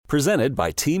Presented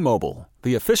by T-Mobile,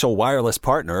 the official wireless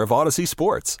partner of Odyssey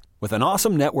Sports. With an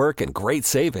awesome network and great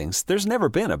savings, there's never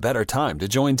been a better time to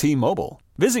join T-Mobile.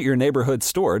 Visit your neighborhood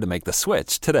store to make the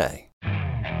switch today.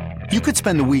 You could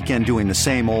spend the weekend doing the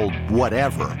same old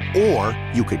whatever, or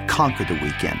you could conquer the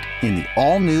weekend in the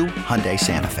all-new Hyundai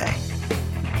Santa Fe.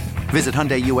 Visit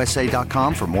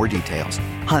HyundaiUSA.com for more details.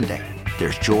 Hyundai,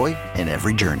 there's joy in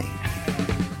every journey.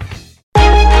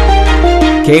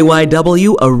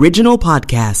 KYW Original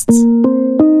Podcasts.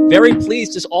 Very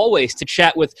pleased, as always, to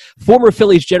chat with former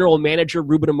Phillies general manager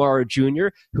Ruben Amaro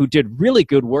Jr., who did really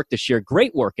good work this year,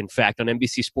 great work, in fact, on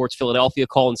NBC Sports Philadelphia,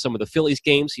 calling some of the Phillies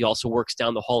games. He also works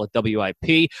down the hall at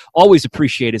WIP. Always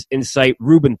appreciate his insight.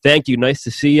 Ruben, thank you. Nice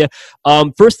to see you.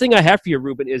 First thing I have for you,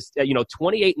 Ruben, is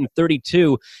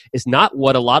 28-32 is not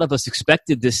what a lot of us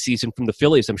expected this season from the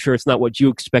Phillies. I'm sure it's not what you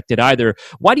expected either.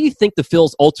 Why do you think the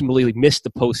Phils ultimately missed the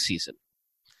postseason?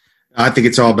 I think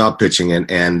it's all about pitching,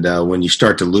 and when you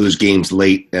start to lose games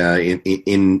late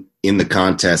in the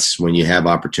contests, when you have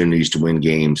opportunities to win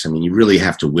games, I mean, you really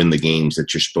have to win the games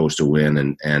that you're supposed to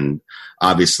win, and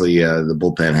obviously the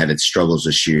bullpen had its struggles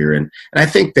this year, and I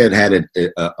think that had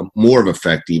a more of an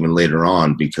effect even later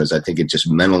on, because I think it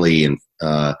just mentally and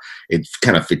it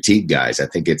kind of fatigued guys. I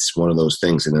think it's one of those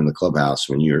things, and in the clubhouse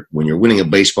when you're winning a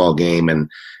baseball game and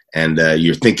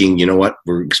you're thinking, you know what,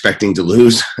 we're expecting to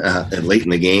lose late in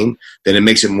the game, then it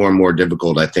makes it more and more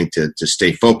difficult, I think, to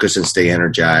stay focused and stay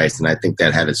energized. And I think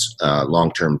that had its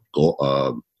long-term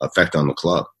effect on the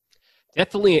club.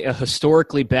 Definitely a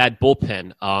historically bad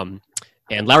bullpen.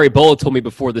 And Larry Bowa told me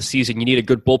before the season, you need a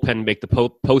good bullpen to make the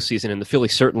postseason, and the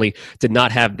Phillies certainly did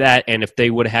not have that. And if they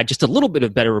would have had just a little bit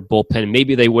of better bullpen,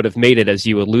 maybe they would have made it, as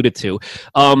you alluded to.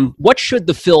 What should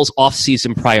the Phils'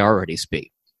 offseason priorities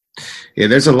be? Yeah,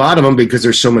 there's a lot of them because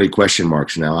there's so many question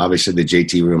marks now. Obviously, the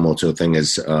JT Realmuto thing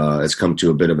has come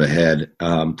to a bit of a head,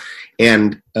 but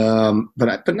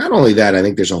not only that, I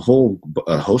think there's a whole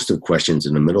host of questions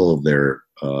in the middle of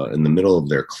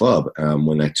their club.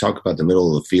 When I talk about the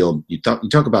middle of the field, you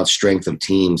talk about strength of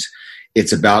teams.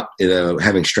 It's about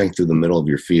having strength through the middle of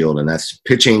your field, and that's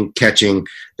pitching, catching.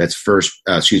 That's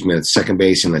that's second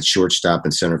base, and that's shortstop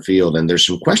and center field. And there's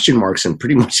some question marks in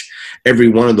pretty much every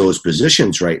one of those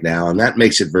positions right now, and that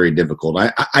makes it very difficult.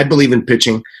 I believe in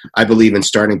pitching. I believe in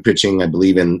starting pitching. I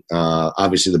believe in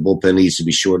obviously the bullpen needs to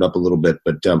be shored up a little bit,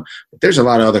 but there's a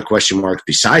lot of other question marks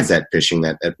besides that pitching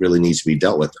that really needs to be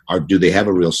dealt with. Do they have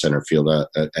a real center field,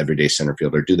 everyday center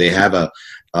fielder? Do they have an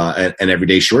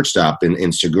everyday shortstop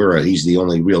in Segura? He's the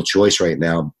only real choice right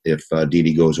now if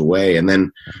Didi goes away. And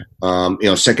then,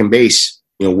 second base,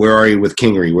 where are you with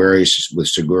Kingery? Where are you with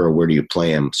Segura? Where do you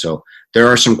play him? So there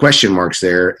are some question marks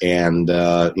there, and,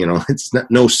 it's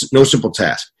no simple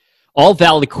task. All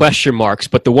valid question marks,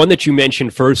 but the one that you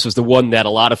mentioned first is the one that a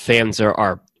lot of fans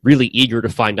are really eager to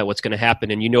find out what's going to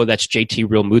happen, and that's JT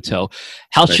Realmuto.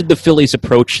 How should the Phillies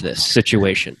approach this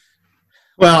situation?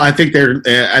 Well, I think they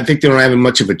don't have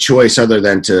much of a choice other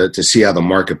than to see how the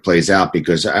market plays out,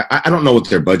 because I don't know what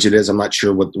their budget is. I'm not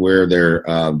sure where their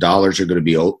dollars are going to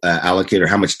be allocated, or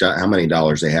how many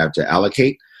dollars they have to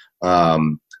allocate.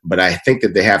 But I think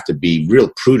that they have to be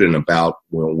real prudent about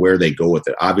where they go with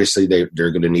it. Obviously, they're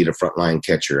going to need a frontline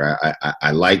catcher.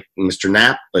 I like Mr.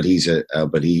 Knapp, but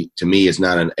he to me is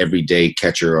not an everyday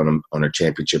catcher on a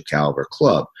championship caliber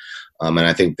club. And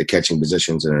I think the catching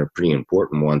positions are a pretty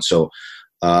important one. So.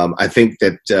 I think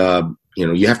that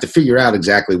you have to figure out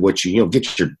exactly what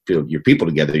get your people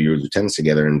together, your lieutenants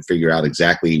together, and figure out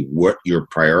exactly what your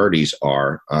priorities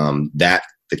are. That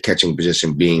the catching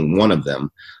position being one of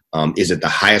them. Is it the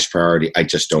highest priority? I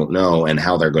just don't know, and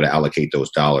how they're going to allocate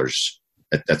those dollars.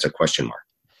 That's a question mark.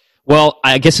 Well,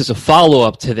 I guess as a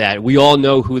follow-up to that, we all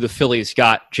know who the Phillies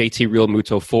got JT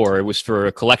Realmuto for. It was for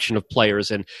a collection of players,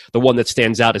 and the one that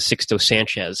stands out is Sixto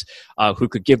Sanchez, who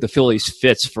could give the Phillies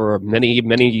fits for many,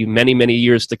 many, many, many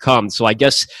years to come. So I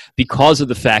guess because of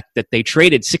the fact that they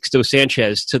traded Sixto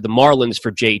Sanchez to the Marlins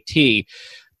for JT,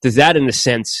 does that, in a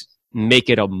sense, make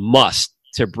it a must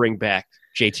to bring back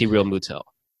JT Realmuto?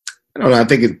 I don't know. I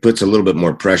think it puts a little bit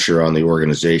more pressure on the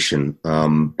organization.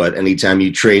 But anytime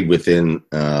you trade within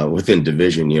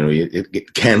division,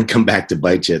 it can come back to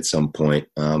bite you at some point.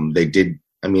 They did.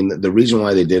 I mean, the reason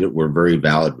why they did it were very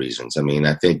valid reasons. I mean,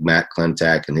 I think Matt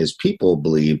Klentak and his people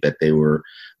believed that they were,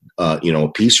 a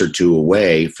piece or two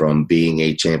away from being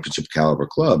a championship caliber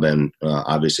club. And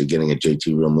obviously getting a JT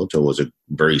Realmuto was a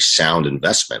very sound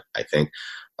investment, I think.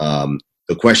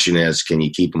 The question is, can you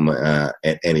keep him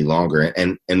any longer?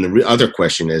 And the other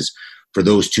question is, for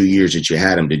those 2 years that you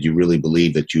had him, did you really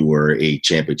believe that you were a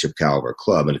championship caliber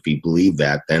club? And if he believed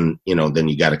that, then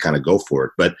you got to kind of go for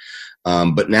it. But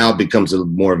now it becomes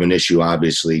more of an issue,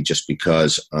 obviously, just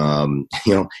because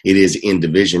it is in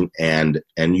division, and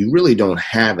you really don't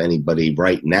have anybody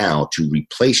right now to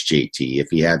replace JT. If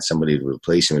he had somebody to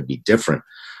replace him, it'd be different.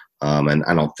 And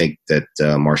I don't think that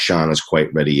Marchand is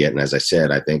quite ready yet. And as I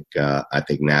said, I think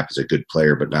Knapp is a good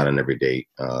player, but not an everyday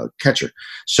catcher.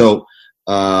 So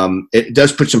it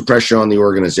does put some pressure on the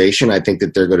organization. I think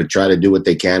that they're going to try to do what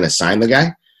they can to sign the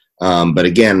guy. But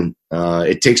again,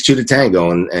 it takes two to tango,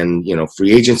 and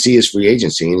free agency is free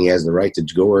agency, and he has the right to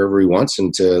go wherever he wants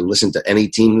and to listen to any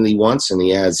team that he wants, and he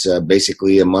has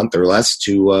basically a month or less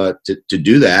to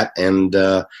do that. And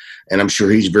I'm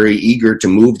sure he's very eager to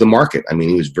move the market. I mean,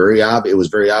 it was very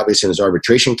obvious in his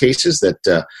arbitration cases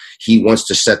that he wants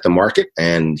to set the market,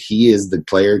 and he is the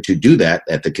player to do that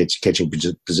at the catching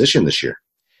position this year.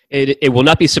 It will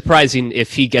not be surprising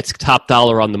if he gets top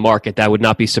dollar on the market. That would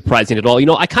not be surprising at all.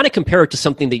 I kind of compare it to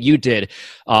something that you did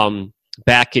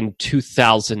back in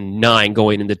 2009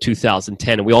 going into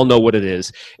 2010, and we all know what it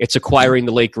is. It's acquiring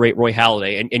the late, great Roy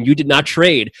Halladay. And you did not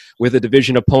trade with a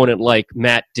division opponent like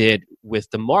Matt did with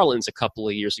the Marlins a couple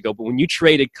of years ago. But when you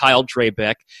traded Kyle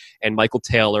Drabek and Michael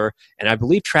Taylor, and I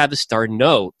believe Travis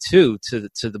d'Arnaud, too, to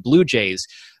the Blue Jays,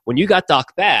 when you got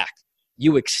Doc back,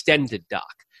 you extended Doc.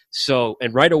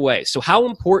 And right away. So how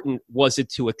important was it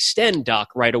to extend Doc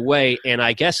right away? And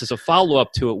I guess as a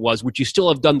follow-up to it would you still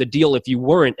have done the deal if you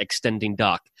weren't extending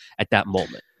Doc at that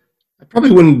moment? I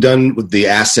probably wouldn't have done with the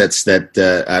assets that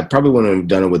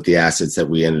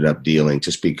we ended up dealing,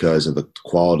 just because of the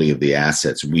quality of the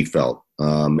assets we felt.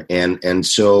 For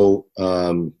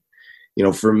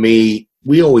me,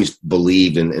 we always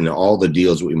believed in all the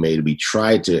deals that we made. We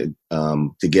tried to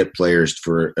get players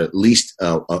for at least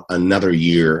another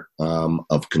year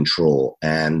of control,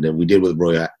 and we did with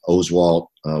Roy Oswalt.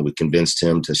 We convinced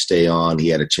him to stay on. He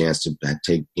had a chance to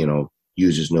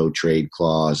use his no trade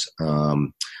clause.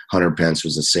 Hunter Pence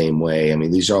was the same way. I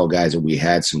mean, these are all guys that we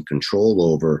had some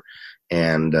control over,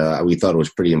 and we thought it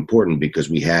was pretty important because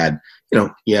we had.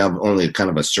 You have only kind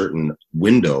of a certain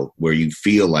window where you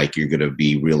feel like you're going to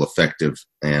be real effective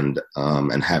and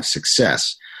have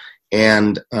success.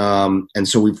 And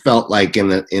so we felt like in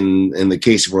the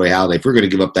case of Roy Halladay, if we're going to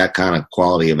give up that kind of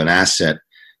quality of an asset,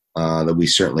 that we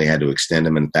certainly had to extend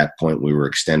him. And at that point, we were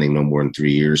extending no more than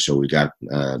 3 years. So we got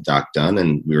Doc done,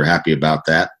 and we were happy about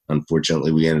that.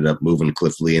 Unfortunately, we ended up moving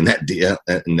Cliff Lee in that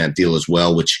deal as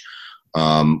well, which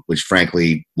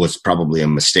frankly was probably a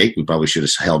mistake. We probably should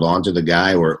have held on to the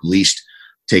guy, or at least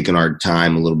taken our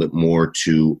time a little bit more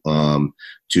to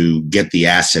get the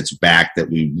assets back that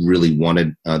we really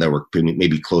wanted, that were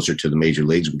maybe closer to the major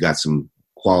leagues. We got some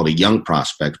quality young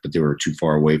prospects, but they were too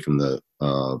far away from the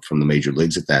major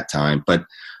leagues at that time. But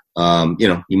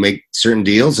you make certain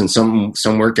deals, and some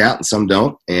work out and some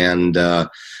don't. And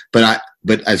but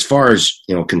as far as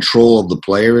control of the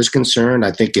player is concerned,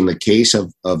 I think in the case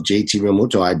of JT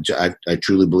Realmuto, I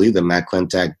truly believe that Matt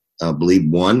Klentak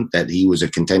believed, one, that he was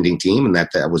a contending team, and that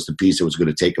was the piece that was going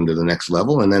to take him to the next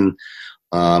level. And then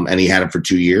and he had him for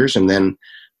 2 years, and then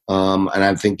and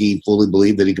I think he fully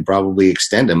believed that he could probably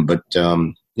extend him. But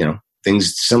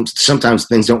sometimes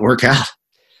things don't work out.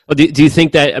 Well, do you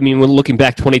think that, when looking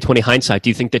back 2020 hindsight, do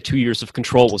you think that 2 years of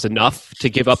control was enough to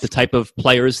give up the type of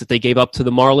players that they gave up to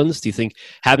the Marlins? Do you think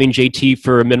having JT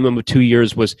for a minimum of 2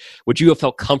 years would you have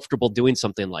felt comfortable doing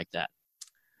something like that?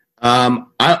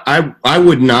 I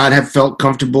would not have felt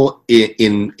comfortable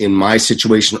in my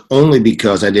situation, only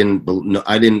because I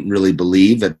didn't really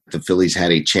believe that the Phillies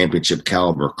had a championship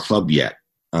caliber club yet.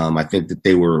 I think that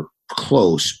they were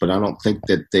close, but I don't think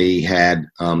that they had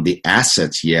the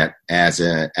assets yet as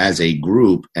a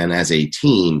group and as a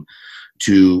team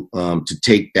to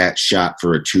take that shot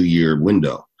for a 2-year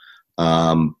window.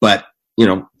 But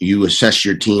you assess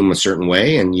your team a certain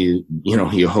way, and you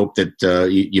hope that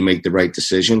you make the right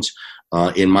decisions.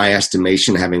 In my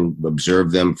estimation, having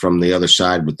observed them from the other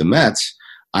side with the Mets,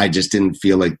 I just didn't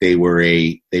feel like they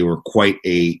were quite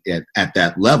at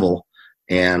that level.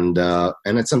 And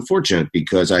it's unfortunate,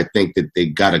 because I think that they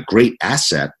got a great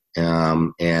asset,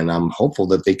 and I'm hopeful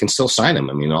that they can still sign him.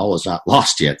 All is not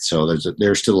lost yet, so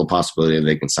there's still a possibility that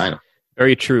they can sign him.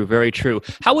 Very true, very true.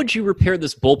 How would you repair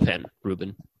this bullpen,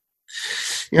 Ruben?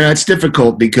 It's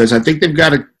difficult, because I think they've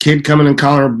got a kid coming in,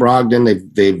 Connor Brogdon.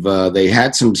 They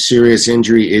had some serious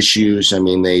injury issues.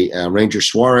 Ranger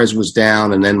Suarez was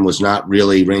down, and then was not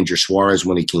really Ranger Suarez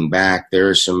when he came back. There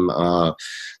are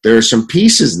some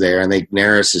pieces there. I think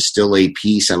Neris is still a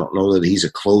piece. I don't know that he's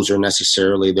a closer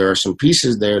necessarily. There are some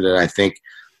pieces there that I think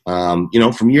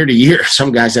From year to year,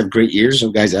 some guys have great years,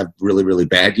 some guys have really, really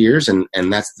bad years, and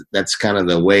that's kind of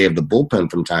the way of the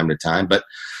bullpen from time to time. But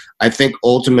I think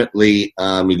ultimately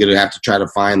you're going to have to try to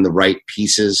find the right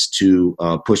pieces to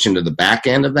push into the back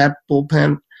end of that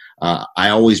bullpen. I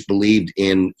always believed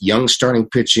in young starting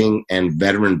pitching and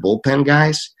veteran bullpen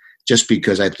guys, just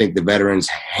because I think the veterans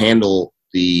handle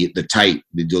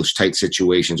those tight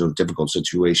situations, those difficult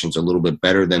situations a little bit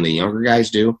better than the younger guys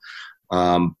do.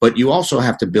 But you also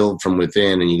have to build from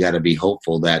within, and you got to be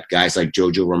hopeful that guys like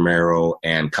Jojo Romero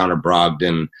and Connor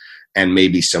Brogdon and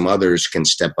maybe some others can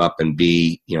step up and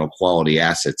be, quality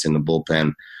assets in the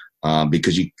bullpen,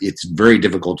 because it's very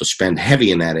difficult to spend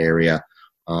heavy in that area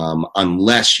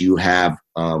unless you have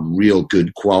real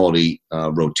good quality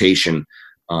rotation.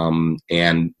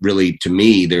 And really, to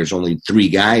me, there's only 3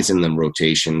 guys in the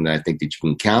rotation that I think that you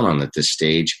can count on at this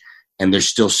stage. And there's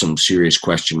still some serious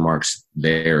question marks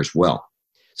there as well.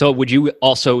 So would you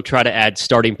also try to add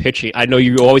starting pitching? I know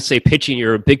you always say pitching,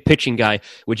 you're a big pitching guy.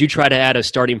 Would you try to add a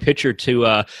starting pitcher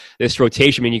to this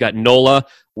rotation? I mean, you got Nola,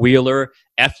 Wheeler,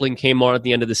 Eflin came on at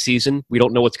the end of the season. We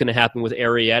don't know what's going to happen with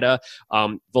Arrieta.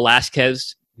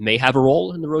 Velasquez may have a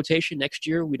role in the rotation next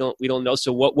year. We don't know.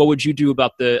 So what would you do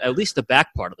about at least the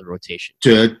back part of the rotation?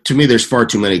 To me, there's far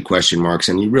too many question marks,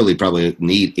 and you really probably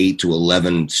need 8 to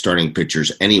 11 starting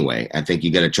pitchers anyway. I think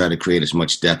you got to try to create as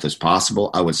much depth as possible.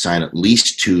 I would sign at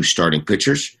least 2 starting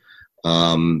pitchers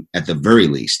at the very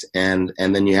least, and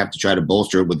then you have to try to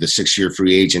bolster it with the 6-year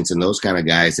free agents and those kind of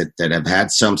guys that have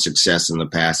had some success in the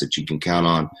past that you can count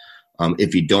on.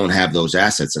 If you don't have those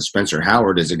assets, Spencer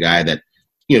Howard is a guy that,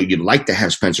 you'd like to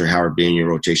have Spencer Howard be in your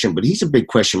rotation, but he's a big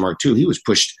question mark too. He was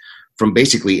pushed from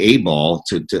basically A-ball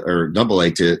or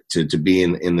Double-A to be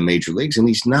in the major leagues, and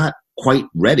he's not quite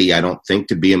ready, I don't think,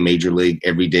 to be a major league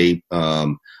everyday. A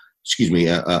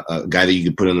guy that you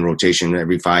could put in the rotation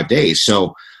every 5 days.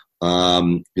 So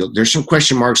there's some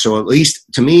question marks. So at least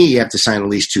to me, you have to sign at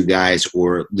least 2 guys,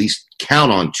 or at least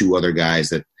count on 2 other guys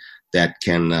that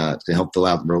can to help fill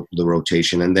out the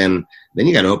rotation, and then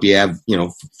you got to hope you have 4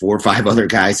 or 5 other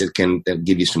guys that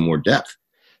give you some more depth.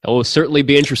 It will certainly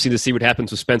be interesting to see what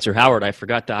happens with Spencer Howard. I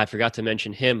forgot to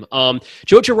mention him.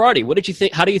 Joe Girardi, what did you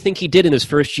think? How do you think he did in his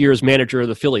first year as manager of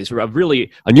the Phillies? A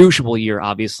really unusual year,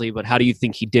 obviously, but how do you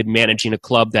think he did managing a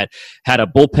club that had a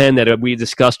bullpen that we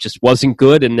discussed just wasn't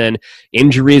good, and then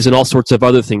injuries and all sorts of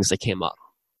other things that came up?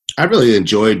 I really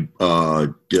enjoyed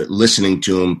listening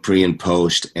to him pre and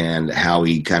post, and how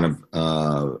he kind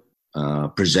of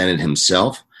presented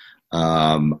himself.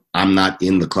 I'm not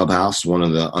in the clubhouse. One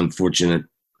of the unfortunate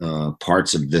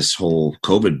parts of this whole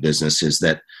COVID business is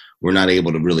that we're not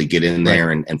able to really get in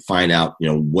there and find out,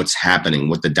 what's happening,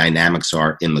 what the dynamics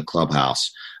are in the clubhouse.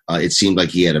 It seemed like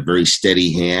he had a very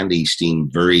steady hand. He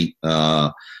seemed very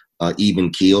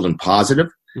even-keeled and positive.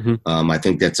 Mm-hmm. I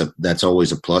think that's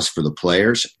always a plus for the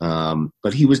players.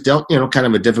 But he was dealt, kind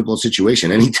of a difficult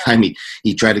situation. Anytime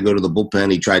he tried to go to the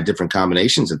bullpen, he tried different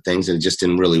combinations of things, and it just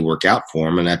didn't really work out for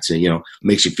him. And that's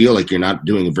makes you feel like you're not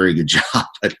doing a very good job.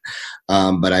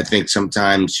 But I think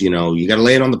sometimes you got to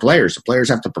lay it on the players. The players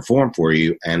have to perform for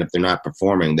you, and if they're not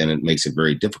performing, then it makes it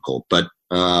very difficult. But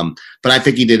I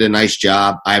think he did a nice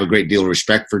job. I have a great deal of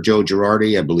respect for Joe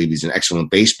Girardi. I believe he's an excellent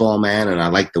baseball man, and I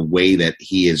like the way that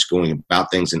he is going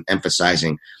about things and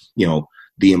emphasizing,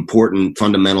 the important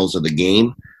fundamentals of the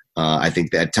game. I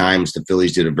think that at times the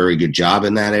Phillies did a very good job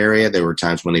in that area. There were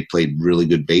times when they played really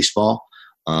good baseball,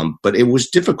 but it was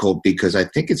difficult because I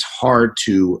think it's hard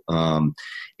to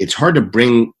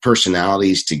bring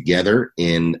personalities together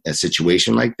in a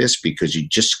situation like this, because you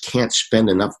just can't spend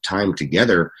enough time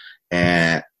together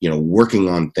at, working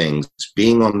on things,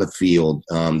 being on the field.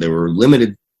 There were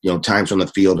limited, times on the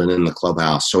field and in the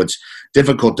clubhouse. So it's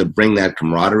difficult to bring that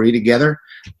camaraderie together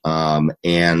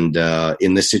in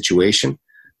this situation.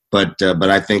 But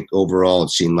I think overall it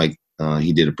seemed like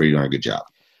he did a pretty darn good job.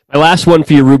 My last one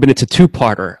for you, Ruben, it's a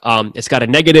 2-parter. It's got a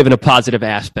negative and a positive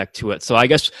aspect to it. So I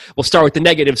guess we'll start with the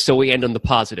negative so we end on the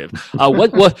positive.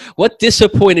 What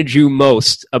disappointed you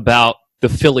most about the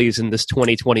Phillies in this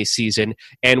 2020 season,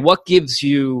 and what gives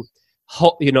you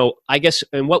hope? I guess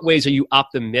in what ways are you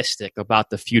optimistic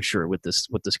about the future with this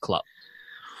club?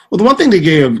 Well, the one thing that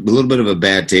gave a little bit of a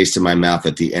bad taste in my mouth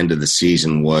at the end of the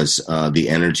season was the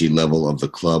energy level of the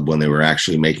club when they were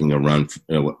actually making a run,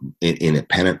 in a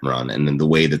pennant run, and then the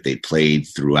way that they played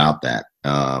throughout that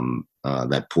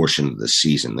portion of the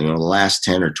season. The last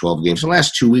 10 or 12 games, the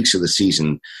last 2 weeks of the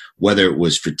season, whether it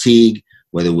was fatigue,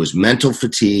 whether it was mental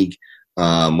fatigue,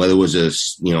 whether it was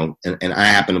and I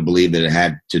happen to believe that it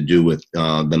had to do with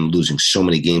them losing so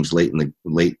many games late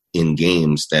in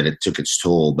games that it took its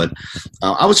toll. But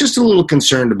I was just a little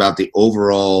concerned about the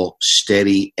overall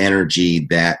steady energy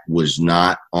that was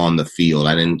not on the field.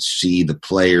 I didn't see the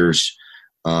players,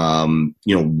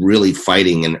 really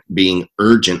fighting and being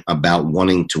urgent about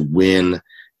wanting to win.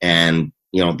 And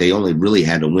they only really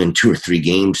had to win 2 or 3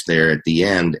 games there at the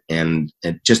end, and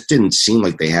it just didn't seem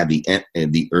like they had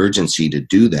the urgency to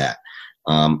do that.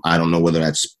 I don't know whether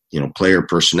that's player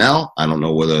personnel. I don't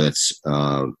know whether that's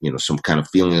some kind of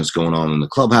feeling that's going on in the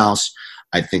clubhouse.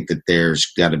 I think that there's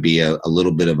got to be a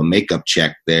little bit of a makeup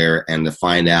check there, and to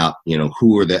find out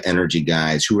who are the energy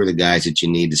guys, who are the guys that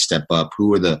you need to step up,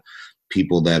 who are the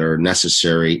people that are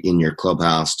necessary in your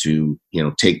clubhouse to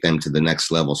take them to the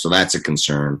next level. So that's a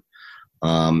concern.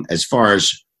 As far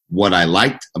as what I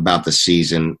liked about the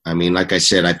season, I mean, like I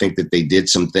said, I think that they did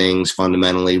some things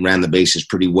fundamentally, ran the bases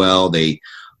pretty well. They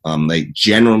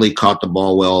generally caught the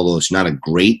ball well, although it's not a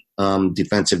great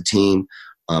defensive team.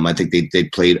 I think they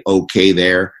played okay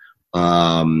there.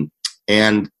 And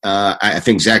I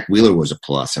think Zach Wheeler was a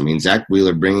plus. I mean, Zach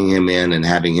Wheeler, bringing him in and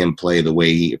having him play the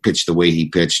way he pitched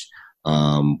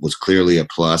was clearly a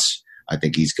plus. I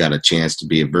think he's got a chance to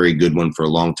be a very good one for a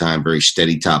long time, very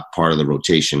steady top part of the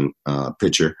rotation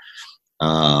pitcher.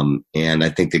 And I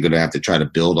think they're going to have to try to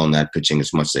build on that pitching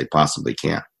as much as they possibly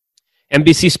can.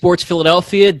 NBC Sports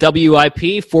Philadelphia,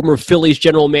 WIP, former Phillies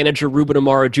general manager Ruben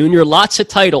Amaro Jr. Lots of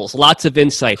titles, lots of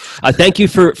insight. Thank you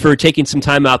for taking some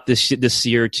time out this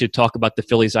year to talk about the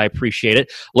Phillies. I appreciate it.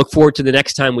 Look forward to the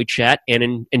next time we chat,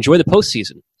 and enjoy the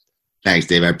postseason. Thanks,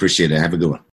 Dave. I appreciate it. Have a good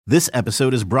one. This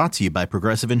episode is brought to you by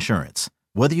Progressive Insurance.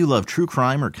 Whether you love true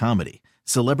crime or comedy,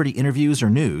 celebrity interviews or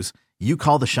news, you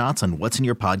call the shots on what's in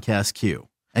your podcast queue.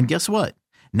 And guess what?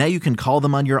 Now you can call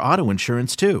them on your auto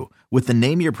insurance too with the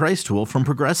Name Your Price tool from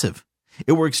Progressive.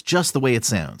 It works just the way it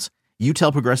sounds. You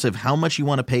tell Progressive how much you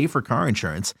want to pay for car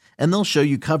insurance, and they'll show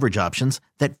you coverage options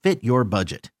that fit your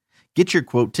budget. Get your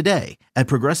quote today at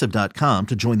Progressive.com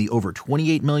to join the over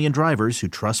 28 million drivers who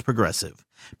trust Progressive.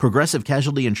 Progressive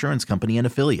Casualty Insurance Company and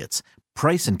Affiliates.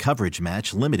 Price and coverage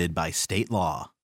match limited by state law.